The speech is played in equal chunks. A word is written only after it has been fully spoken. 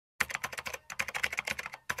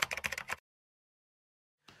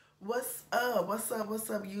What's up? What's up? What's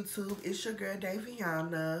up, YouTube? It's your girl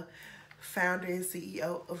Daviana, founder and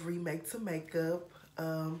CEO of Remake to Makeup.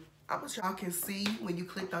 I'm sure y'all can see when you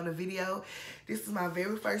clicked on the video. This is my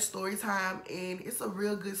very first story time, and it's a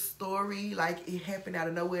real good story. Like, it happened out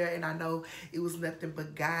of nowhere, and I know it was nothing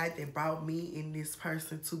but God that brought me and this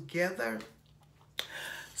person together.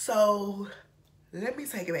 So let me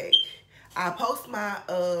take it back. I post my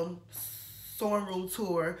sewing room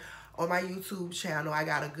tour on my YouTube channel. I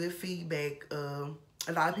got a good feedback.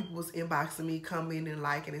 A lot of people was inboxing me, coming and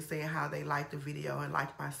liking and saying how they liked the video and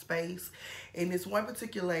liked my space. And this one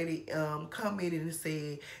particular lady commented and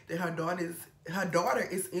said that her daughter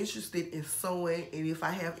is interested in sewing, and if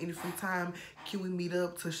I have any free time, can we meet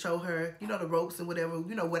up to show her, the ropes and whatever,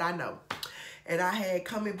 what I know. And I had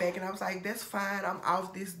coming back, and I was like, that's fine. I'm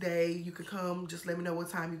off this day. You could come. Just let me know what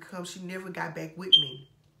time you can come. She never got back with me.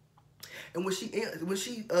 And when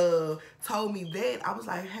she told me that, I was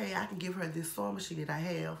like, hey, I can give her this sewing machine that I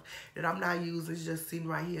have that I'm not using. It's just sitting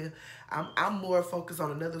right here. I'm more focused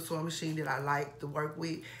on another sewing machine that I like to work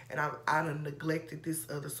with, and I done neglected this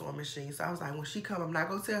other sewing machine. So I was like, when she come, I'm not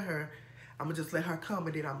going to tell her. I'm going to just let her come,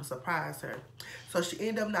 and then I'm going to surprise her. So she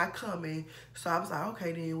ended up not coming. So I was like,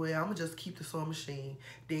 okay, then, well, I'm going to just keep the sewing machine.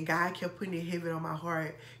 Then God kept putting it heavy on my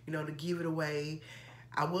heart, to give it away.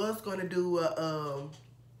 I was going to do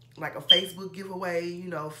like a Facebook giveaway,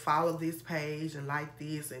 follow this page and like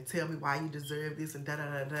this and tell me why you deserve this and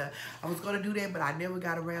da-da-da-da. I was going to do that, but I never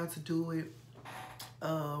got around to do it.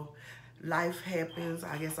 Life happens.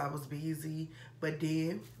 I guess I was busy. But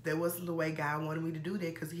then that wasn't the way God wanted me to do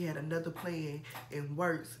that, because he had another plan in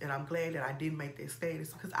works. And I'm glad that I didn't make that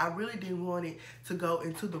status, because I really didn't want it to go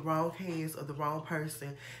into the wrong hands of the wrong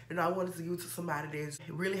person. And I wanted to give it to somebody that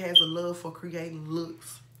really has a love for creating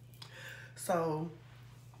looks. So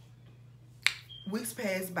weeks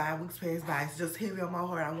passed by. It's just heavy on my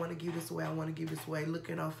heart. I want to give this away.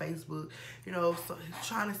 Looking on Facebook, so,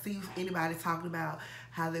 trying to see if anybody talking about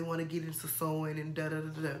how they want to get into sewing and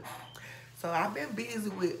da-da-da-da. So I've been busy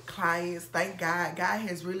with clients. Thank God. God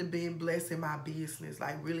has really been blessing my business.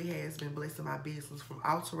 Like, really has been blessing my business, from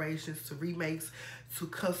alterations to remakes to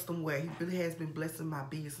custom wear. He really has been blessing my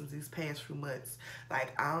business these past few months.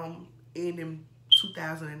 Like, I'm in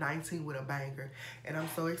 2019 with a banger, and I'm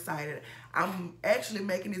so excited. I'm actually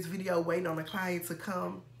making this video waiting on a client to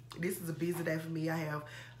come. This is a busy day for me. I have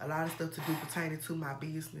a lot of stuff to do pertaining to my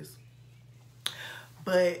business,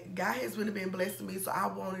 but God has really been blessing me, so I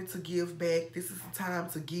wanted to give back. This is the time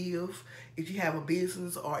to give. If you have a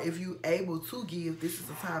business, or if you're able to give, this is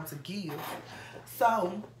the time to give.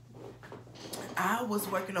 So I was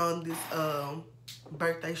working on this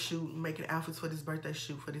birthday shoot, making outfits for this birthday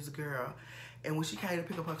shoot for this girl. And when she came to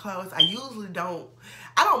pick up her clothes, I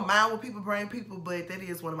don't mind when people bring people, but that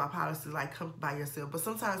is one of my policies, like, come by yourself. But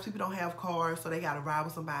sometimes people don't have cars, so they got to ride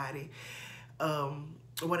with somebody. One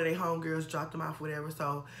of their homegirls dropped them off, whatever.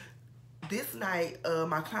 So this night,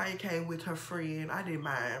 my client came with her friend. I didn't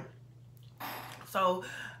mind. So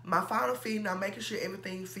my final fitting, I'm making sure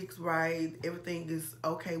everything fits right. Everything is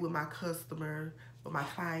okay with my customer, with my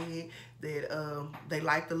client, that they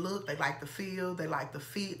like the look, they like the feel, they like the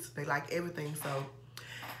fits, they like everything. So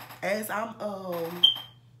as I'm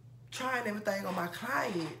trying everything on my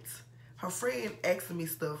client, her friend asking me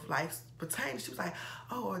stuff like pertaining. She was like,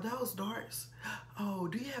 oh, are those darts? Oh,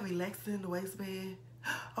 do you have elastic in the waistband?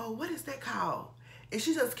 Oh, what is that called? And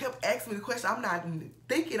she just kept asking me the question. I'm not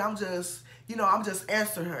thinking, I'm just, I'm just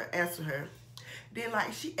answering her. Then,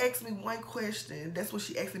 like, she asked me one question. That's when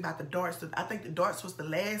she asked me about the darts. I think the darts was the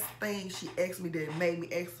last thing she asked me that made me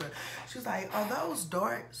ask her. She was like, are those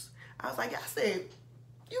darts? I was like, I said,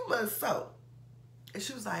 you must sew. And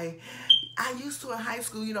she was like, I used to in high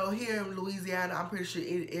school, here in Louisiana, I'm pretty sure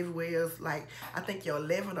everywhere else, like, I think your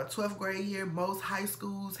 11th or 12th grade year, most high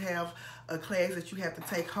schools have a class that you have to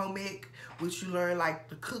take home ec, which you learn, like,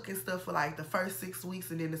 the cooking stuff for, like, the first 6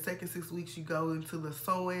 weeks, and then the second 6 weeks you go into the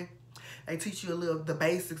sewing. They teach you a little the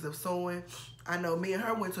basics of sewing. I know me and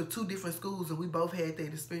her went to 2 different schools, and we both had that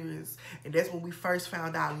experience. And that's when we first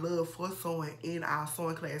found our love for sewing in our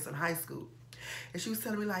sewing class in high school. And she was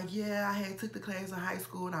telling me, like, yeah, I had took the class in high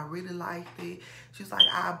school and I really liked it. She was like,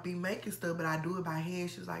 I'll be making stuff, but I do it by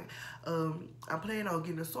hand. She was like, I'm planning on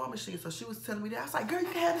getting a sewing machine. So she was telling me that. I was like, girl, you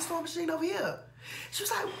can have the sewing machine over here. She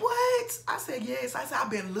was like, what? I said, yes. I said,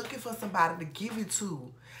 I've been looking for somebody to give it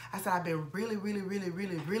to. I said, I've been really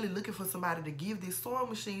looking for somebody to give this sewing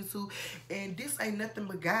machine to. And this ain't nothing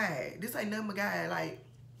but God. Like,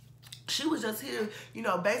 she was just here,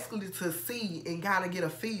 basically to see and kind of get a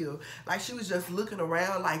feel. Like, she was just looking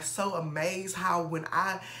around, like, so amazed how when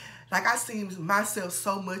I seen myself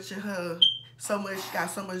so much in her, so much. She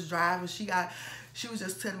got so much drive, and she was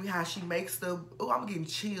just telling me how she makes stuff. Oh, I'm getting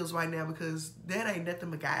chills right now because that ain't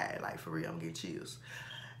nothing but God. Like, for real, I'm getting chills.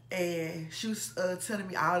 And she was telling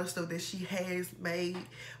me all the stuff that she has made,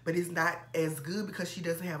 but it's not as good because she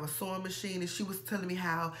doesn't have a sewing machine. And she was telling me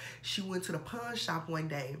how she went to the pawn shop one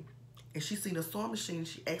day and she seen a sewing machine.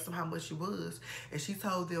 She asked them how much it was, and she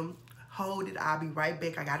told them, hold it, I'll be right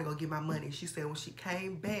back, I gotta go get my money. She said when she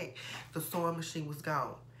came back, the sewing machine was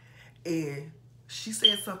gone. And she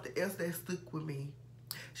said something else that stuck with me.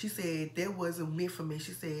 She said that wasn't meant for me.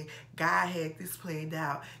 She said God had this planned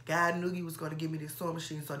out. God knew he was going to give me this sewing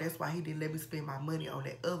machine, so that's why he didn't let me spend my money on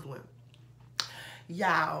that other one.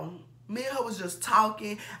 Y'all, me and her was just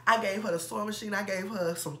talking. I gave her the sewing machine. I gave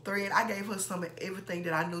her some thread. I gave her some of everything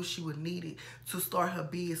that I knew she would need it to start her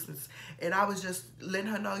business. And I was just letting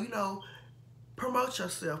her know, you know, promote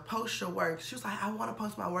yourself, post your work. She was like, I want to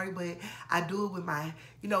post my work, but I do it with my,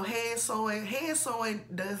 you know, hand sewing. Hand sewing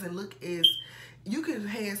doesn't look as, you can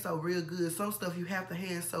hand sew real good. Some stuff you have to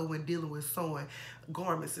hand sew when dealing with sewing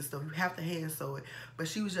garments and stuff. You have to hand sew it. But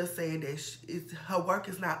she was just saying that her work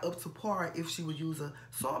is not up to par if she would use a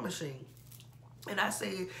sewing machine. And I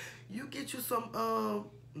said, you get you some,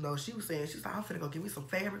 no, she was saying, she's like, I'm finna go get me some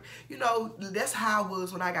fabric. You know, that's how I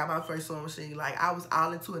was when I got my first sewing machine. Like, I was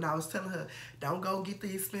all into it, and I was telling her, don't go get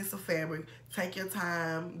the expensive fabric. Take your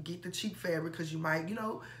time, get the cheap fabric, because you might, you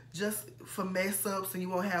know, just for mess ups, and you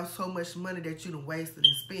won't have so much money that you done wasted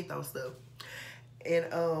and spent on stuff. And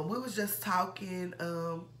we was just talking.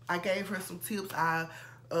 I gave her some tips. I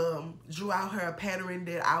drew out her a pattern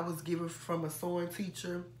that I was given from a sewing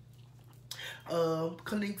teacher.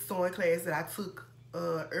 Clinique sewing class that I took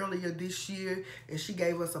earlier this year, and she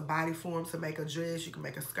gave us a body form to make a dress. You can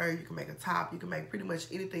make a skirt, you can make a top, you can make pretty much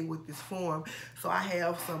anything with this form. So I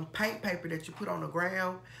have some paint paper that you put on the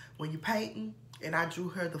ground when you're painting, and I drew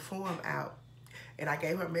her the form out, and I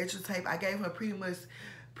gave her measuring tape. I gave her pretty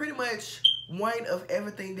much one of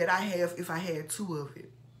everything that I have if I had two of it.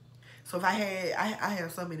 So if I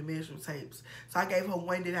have so many measuring tapes. So I gave her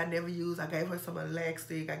one that I never used. I gave her some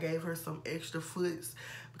elastic. I gave her some extra foots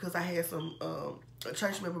because I had some, a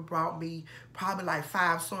church member brought me probably like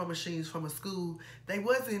 5 sewing machines from a school. They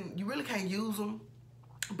wasn't, you really can't use them,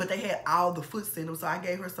 but they had all the foots in them. So I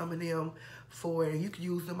gave her some of them for, you can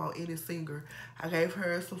use them on any singer. I gave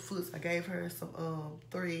her some foots. I gave her some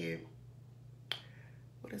thread.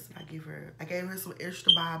 What else did I give her? I gave her some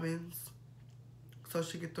extra bobbins so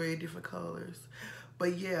she could thread different colors.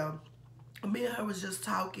 But yeah, me and her was just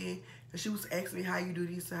talking, and she was asking me how you do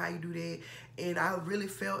this and how you do that. And I really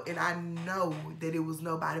felt, and I know that it was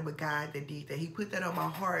nobody but God that did that. He put that on my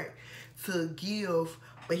heart to give,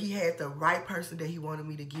 but he had the right person that he wanted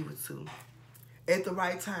me to give it to at the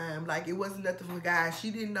right time. Like, it wasn't nothing for God. She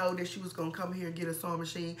didn't know that she was going to come here and get a sewing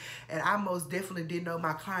machine. And I most definitely didn't know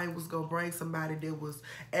my client was going to bring somebody that was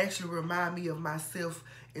actually remind me of myself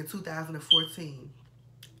in 2014.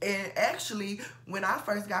 And actually, when I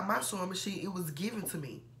first got my sewing machine, it was given to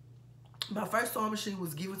me. My first sewing machine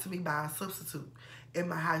was given to me by a substitute in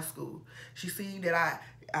my high school. She seen that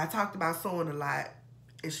I talked about sewing a lot,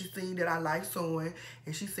 and she seen that I like sewing,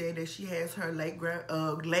 and she said that she has her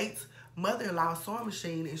late mother-in-law sewing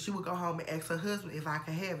machine, and she would go home and ask her husband if I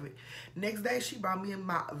could have it. Next day, she brought me in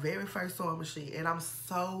my very first sewing machine, and I'm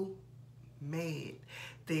so mad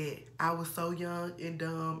that I was so young and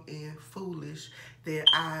dumb and foolish that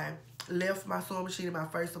I left my sewing machine in my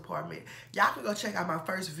first apartment. Y'all can go check out my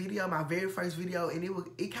first video, my very first video, and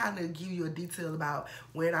it kind of give you a detail about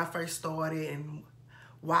when I first started and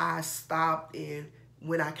why I stopped and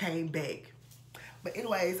when I came back. But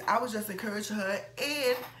anyways, I was just encouraging her,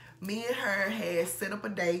 and me and her had set up a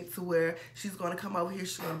date to where she's going to come over here.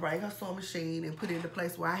 She's going to bring her sewing machine and put it in the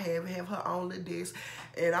place where I have her own little desk.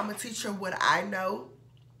 And I'm going to teach her what I know.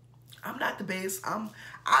 I'm not the best.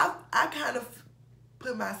 I kind of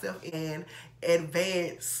put myself in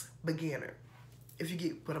advanced beginner, if you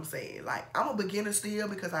get what I'm saying. Like, I'm a beginner still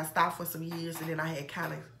because I stopped for some years and then I had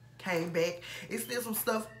kind of came back. It's still some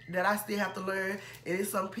stuff that I still have to learn, and it's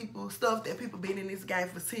some stuff that people been in this game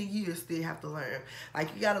for 10 years still have to learn.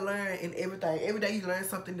 Like, you got to learn in everything. Every day you learn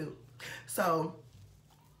something new. So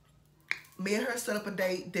me and her set up a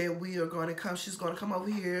date that we are going to come. She's going to come over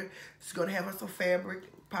here. She's going to have her some fabric,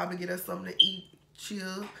 probably get us something to eat,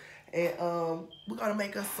 chill, and we're going to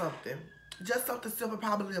make us something. Just something simple,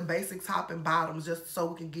 probably a basic top and bottoms, just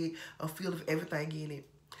so we can get a feel of everything in it.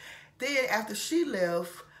 Then after she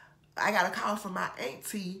left, I got a call from my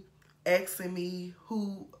auntie asking me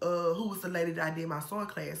who was the lady that I did my sewing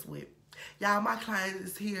class with. Y'all, my client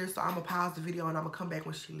is here, so I'm gonna pause the video and I'm gonna come back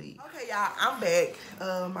when she leaves. Okay, y'all, I'm back.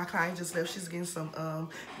 My client just left. She's getting some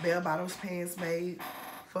bell bottoms pants made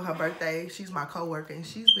for her birthday. She's my co-worker and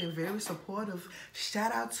she's been very supportive.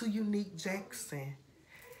 Shout out to Unique Jackson.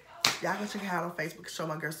 Y'all go check her out on Facebook, show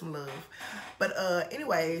my girl some love. But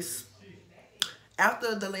anyways,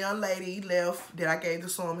 after the young lady left that I gave the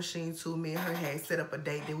sewing machine to, me and her had set up a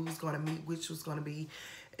date that we was gonna meet, which was gonna be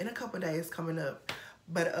in a couple days coming up.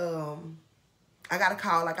 But I got a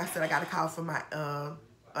call, like I said, I got a call from my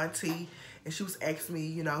auntie, and she was asking me,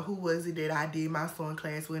 you know, who was it that I did my sewing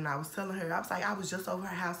class with, and I was telling her, I was like, I was just over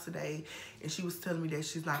her house today, and she was telling me that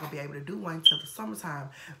she's not gonna be able to do one until the summertime,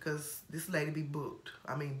 because this lady be booked.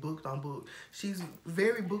 I mean, booked on book. She's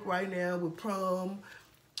very booked right now with prom,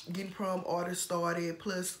 getting prom orders started,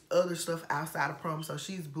 plus other stuff outside of prom, so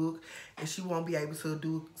she's booked, and she won't be able to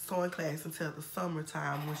do sewing class until the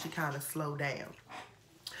summertime when she kind of slow down.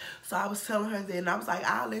 So I was telling her that, and I was like,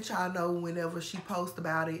 I'll let y'all know whenever she posts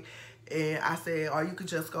about it. And I said, or you could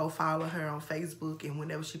just go follow her on Facebook, and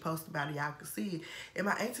whenever she posts about it, y'all can see it. And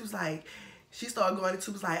my auntie was like, she started going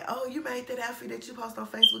into, was like, oh, you made that outfit that you posted on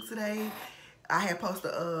Facebook today? I had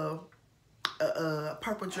posted a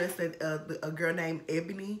purple dress that a girl named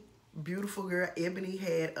Ebony, beautiful girl, Ebony,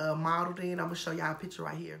 had modeled in. I'm going to show y'all a picture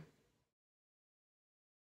right here.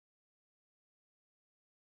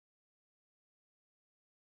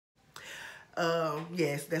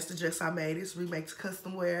 Yes, that's the dress I made. It's Remakes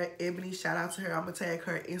Custom Wear. Ebony, shout out to her. I'm gonna tag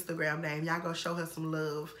her Instagram name. Y'all go show her some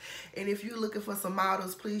love. And if you're looking for some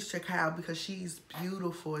models, please check her out, because she's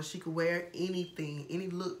beautiful and she can wear anything, any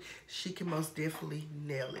look. She can most definitely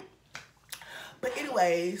nail it. But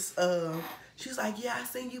anyways, she was like, yeah, I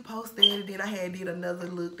seen you post that, and then I had did another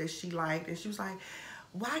look that she liked, and she was like,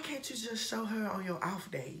 why can't you just show her on your off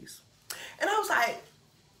days? And I was like,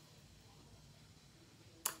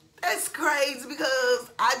 that's crazy,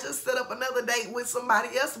 because I just set up another date with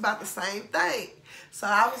somebody else about the same thing. So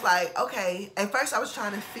I was like, okay. At first I was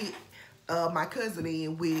trying to fit my cousin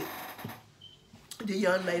in with the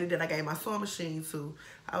young lady that I gave my sewing machine to.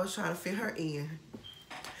 I was trying to fit her in.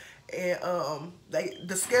 And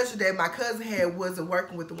the schedule that my cousin had wasn't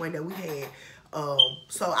working with the one that we had.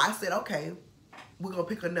 So I said, okay, we're going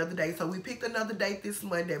to pick another date. So we picked another date this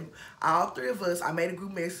Monday. All three of us, I made a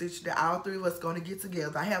group message that all three of us going to get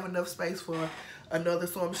together. I have enough space for another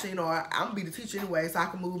sewing machine, or I'm going to be the teacher anyway, so I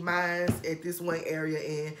can move mine at this one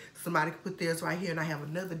area and somebody can put theirs right here, and I have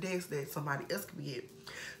another desk that somebody else can be at.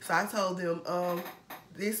 So I told them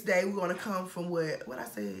this day we're going to come from what I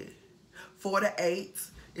said, 4 to 8.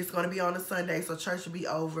 It's going to be on a Sunday, so church will be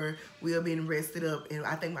over. We'll be rested up, and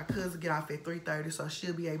I think my cousin get off at 3:30, so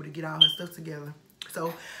she'll be able to get all her stuff together.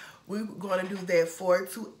 So we're going to do that 4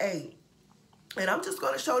 to 8. And I'm just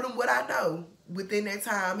going to show them what I know. Within that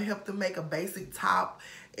time, help them make a basic top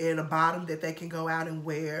and a bottom that they can go out and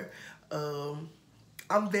wear.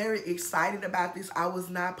 I'm very excited about this. I was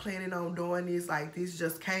not planning on doing this. Like, this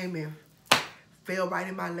just came and fell right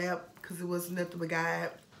in my lap, because it was nothing but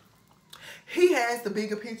God. He has the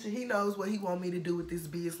bigger picture. He knows what he want me to do with this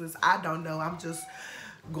business. I don't know. I'm just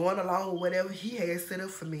going along with whatever he has set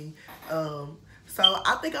up for me. So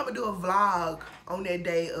I think I'm going to do a vlog on that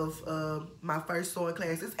day of my first sewing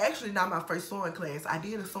class. It's actually not my first sewing class. I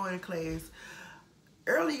did a sewing class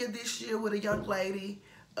earlier this year with a young lady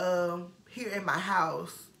here at my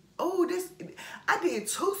house. Oh, I did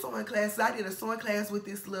 2 sewing classes. I did a sewing class with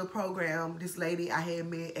this little program. This lady I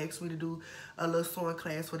had met asked me to do a little sewing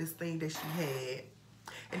class for this thing that she had.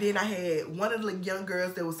 And then I had one of the young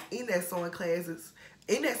girls that was in that sewing classes.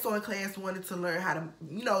 In that sewing class, wanted to learn how to,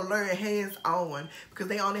 you know, learn hands-on, because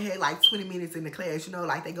they only had like 20 minutes in the class. You know,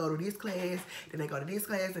 like they go to this class, then they go to this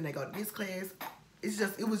class, then they go to this class.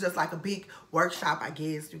 It was just like a big workshop, I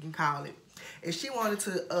guess you can call it. And she wanted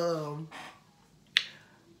to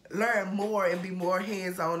learn more and be more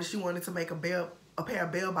hands-on, and she wanted to make a pair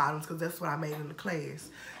of bell bottoms, because that's what I made in the class.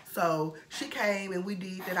 So she came and we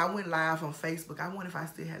did that. I went live on Facebook. I wonder if I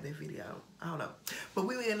still have that video. I don't know. But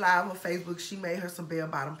we went live on Facebook. She made her some bell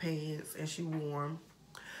bottom pants and she wore them.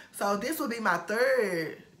 So this will be my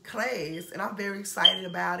 3rd class, and I'm very excited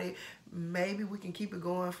about it. Maybe we can keep it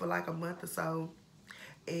going for like a month or so.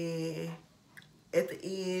 And at the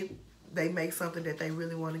end, they make something that they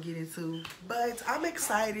really want to get into. But I'm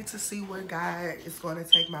excited to see where God is going to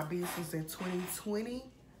take my business in 2020.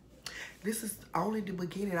 This is only the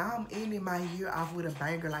beginning. I'm ending my year off with a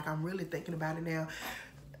banger. Like, I'm really thinking about it now.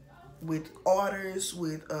 With orders,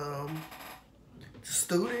 with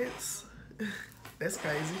students. That's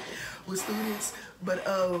crazy. With students. But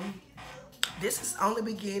this is only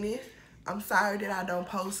beginning. I'm sorry that I don't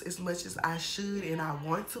post as much as I should and I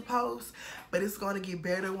want to post, but it's going to get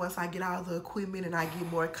better once I get all the equipment and I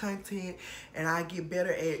get more content and I get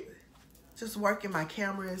better at just working my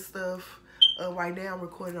camera and stuff. Right now I'm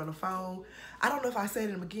recording on the phone. I don't know if I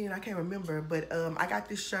said it again, I can't remember, but I got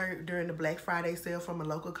this shirt during the Black Friday sale from a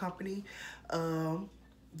local company.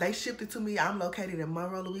 They shipped it to me. I'm located in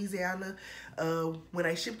Monroe, Louisiana. When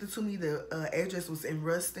they shipped it to me, the address was in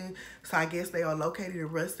Ruston. So I guess they are located in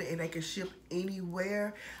Ruston and they can ship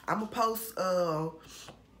anywhere. I'm gonna post a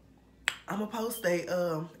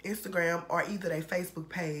Instagram or either their Facebook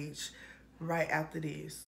page right after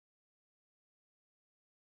this.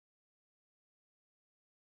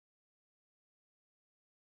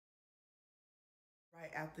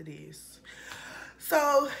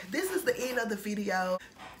 So this is the end of the video.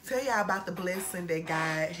 Tell y'all about the blessing that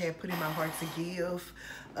God had put in my heart to give.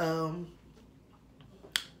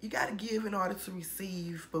 You got to give in order to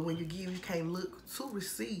receive, but when you give, you can't look to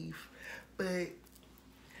receive. But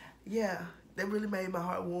yeah, that really made my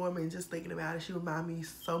heart warm, and just thinking about it, she reminded me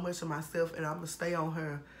so much of myself, and I'm going to stay on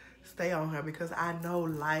her, because I know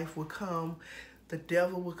life will come. The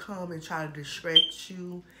devil will come and try to distract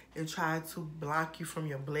you and try to block you from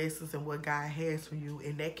your blessings and what God has for you,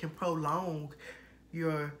 and that can prolong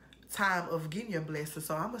your time of getting your blessings.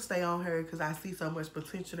 So I'm going to stay on her because I see so much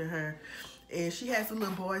potential in her. And she has a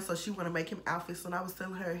little boy, so she want to make him outfits. And I was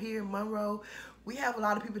telling her, here in Monroe, we have a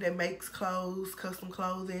lot of people that makes clothes, custom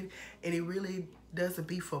clothing, and it really doesn't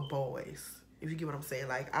be for boys, if you get what I'm saying.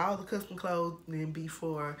 Like, all the custom clothing be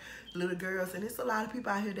for little girls, and it's a lot of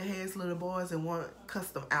people out here that has little boys and want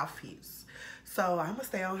custom outfits. So I'm gonna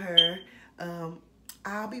stay on her.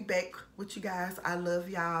 I'll be back with you guys. I love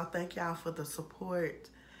y'all. Thank y'all for the support.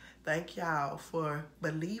 Thank y'all for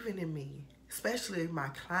believing in me, especially my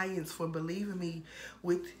clients, for believing me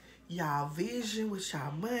with y'all vision, with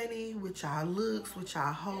y'all money, with y'all looks, with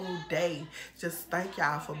y'all whole day. Just thank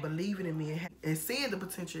y'all for believing in me and seeing the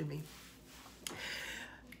potential in me.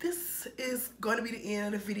 This is going to be the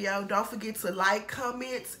end of the video. Don't forget to like,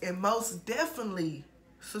 comment, and most definitely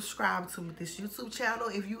subscribe to this YouTube channel.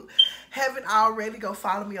 If you haven't already, go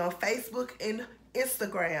follow me on Facebook and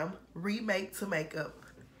Instagram, Remake to Makeup.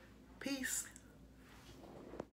 Peace.